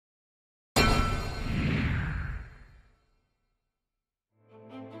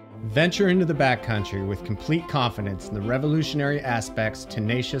Venture into the backcountry with complete confidence in the revolutionary Aspect's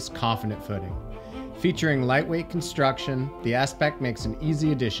tenacious, confident footing. Featuring lightweight construction, the Aspect makes an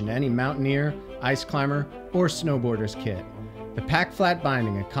easy addition to any mountaineer, ice climber, or snowboarder's kit. The pack flat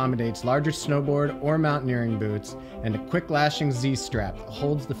binding accommodates larger snowboard or mountaineering boots, and a quick lashing Z-strap that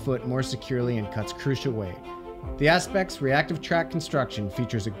holds the foot more securely and cuts crucial weight. The Aspect's reactive track construction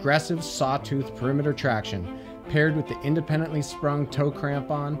features aggressive sawtooth perimeter traction, paired with the independently sprung toe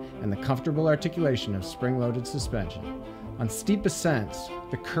crampon and the comfortable articulation of spring-loaded suspension. On steep ascents,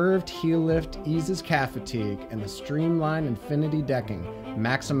 the curved heel lift eases calf fatigue, and the streamlined Infinity decking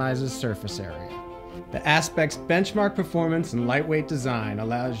maximizes surface area. The Aspect's benchmark performance and lightweight design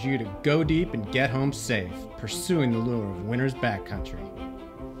allows you to go deep and get home safe, pursuing the lure of winter's backcountry.